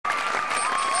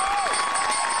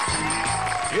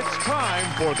It's time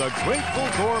for the Grateful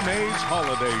Gourmet's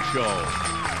Holiday Show.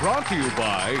 Brought to you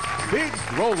by Big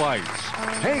Grow Lights.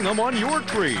 Hang them on your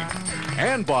tree.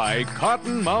 And by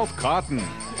Cottonmouth Cotton.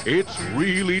 It's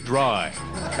really dry.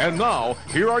 And now,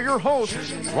 here are your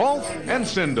hosts, Rolf and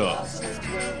Cinda.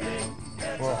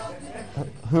 Well,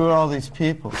 who are all these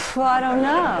people? Well, I don't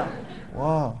know.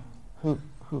 Whoa. Who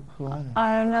are they?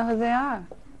 I don't know who they are.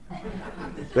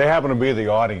 They happen to be the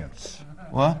audience.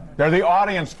 What? They're the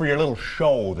audience for your little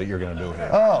show that you're going to do here.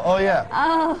 Oh, yeah.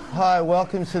 Oh. Hi,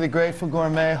 welcome to the Grateful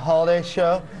Gourmet Holiday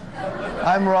Show.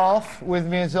 I'm Rolf. With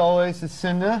me, as always, is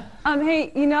Cinda.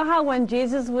 Hey, you know how when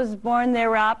Jesus was born, they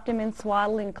wrapped him in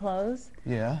swaddling clothes?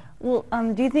 Yeah. Well,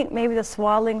 do you think maybe the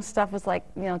swaddling stuff was like,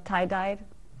 tie-dyed?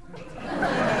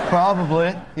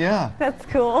 Probably, yeah. That's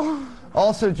cool.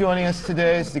 Also joining us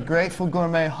today is the Grateful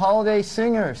Gourmet Holiday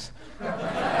Singers.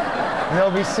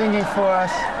 They'll be singing for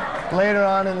us later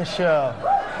on in the show.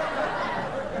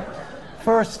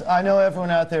 First, I know everyone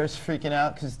out there is freaking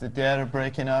out because the dead are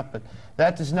breaking up, but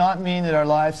that does not mean that our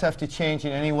lives have to change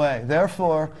in any way.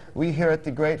 Therefore, we here at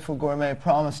the Grateful Gourmet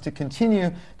promise to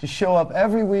continue to show up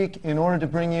every week in order to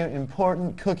bring you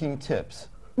important cooking tips.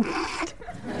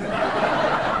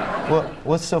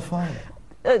 What's so funny?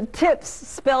 Tips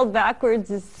spelled backwards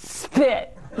is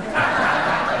spit.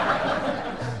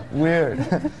 Weird.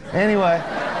 Anyway,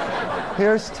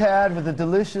 here's Tad with a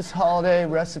delicious holiday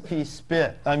recipe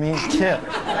tip.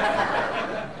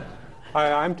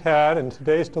 Hi, I'm Tad, and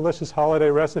today's delicious holiday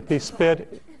recipe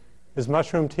spit is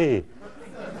mushroom tea.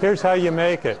 Here's how you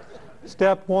make it.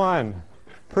 Step 1,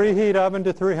 preheat oven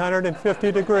to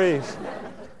 350 degrees.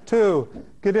 2,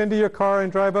 get into your car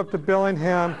and drive up to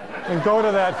Billingham and go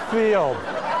to that field.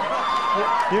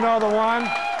 You know the one?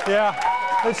 Yeah,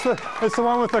 it's the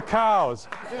one with the cows.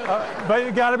 But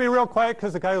you got to be real quiet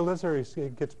because the guy who lives there, he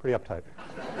gets pretty uptight.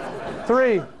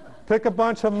 3, pick a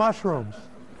bunch of mushrooms.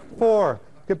 4,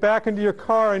 get back into your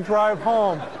car and drive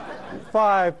home.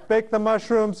 5, bake the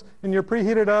mushrooms in your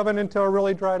preheated oven until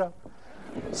really dried up.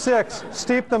 6,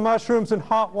 steep the mushrooms in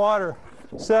hot water.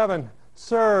 7,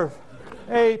 serve.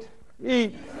 8,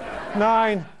 eat.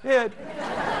 9, it.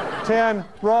 10,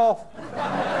 Rolf.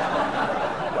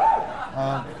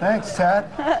 Thanks, Tad.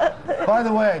 By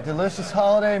the way, delicious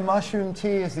holiday mushroom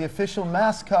tea is the official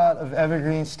mascot of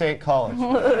Evergreen State College.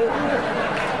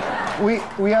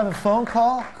 We have a phone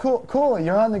call? Cool.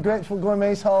 You're on the Grateful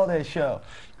Gourmet's Holiday Show.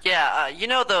 Yeah, you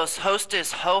know those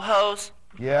Hostess ho-hos?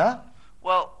 Yeah?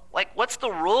 Well, what's the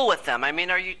rule with them? I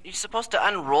mean, are you supposed to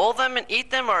unroll them and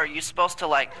eat them, or are you supposed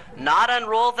to, not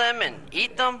unroll them and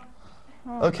eat them?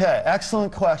 Okay,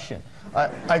 excellent question.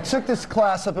 I took this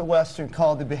class up at Western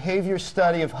called the Behavior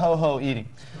Study of Ho-Ho Eating.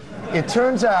 It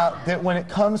turns out that when it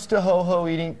comes to ho-ho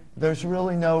eating, there's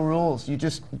really no rules. You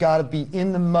just got to be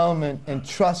in the moment and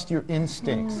trust your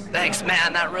instincts. Thanks,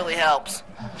 man. That really helps.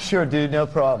 Sure, dude. No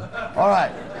problem. All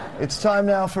right. It's time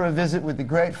now for a visit with the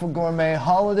Grateful Gourmet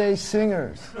Holiday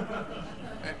Singers.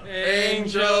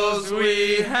 Angels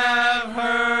we have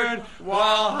heard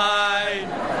while high.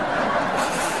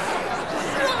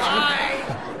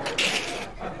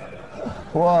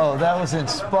 Whoa, that was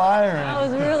inspiring. That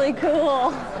was really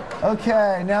cool.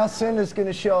 Okay, now Cinda's going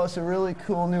to show us a really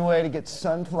cool new way to get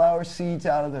sunflower seeds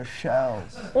out of their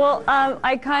shells. Well,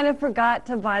 I kind of forgot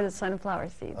to buy the sunflower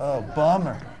seeds. Oh,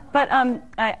 bummer. But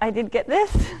I did get this.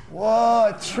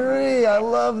 Whoa, a tree. I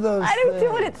love those I don't things.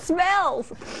 do what it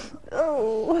smells.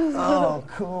 Oh,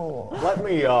 cool. Let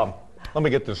me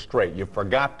get this straight. You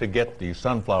forgot to get the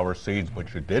sunflower seeds,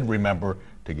 but you did remember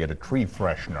to get a tree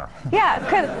freshener. Yeah,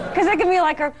 because it can be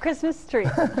like our Christmas tree.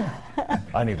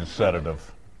 I need a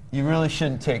sedative. You really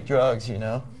shouldn't take drugs, you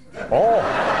know?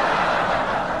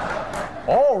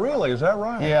 Oh, really? Is that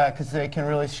right? Yeah, because they can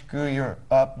really screw your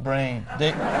brain.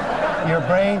 Your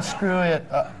brain screw it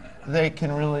up. They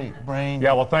can really brain...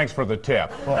 Yeah, well, thanks for the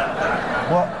tip.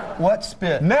 What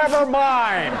spit? Never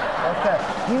mind! Okay,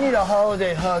 you need a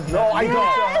holiday hug. No, I don't. No,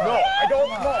 I don't.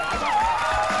 No.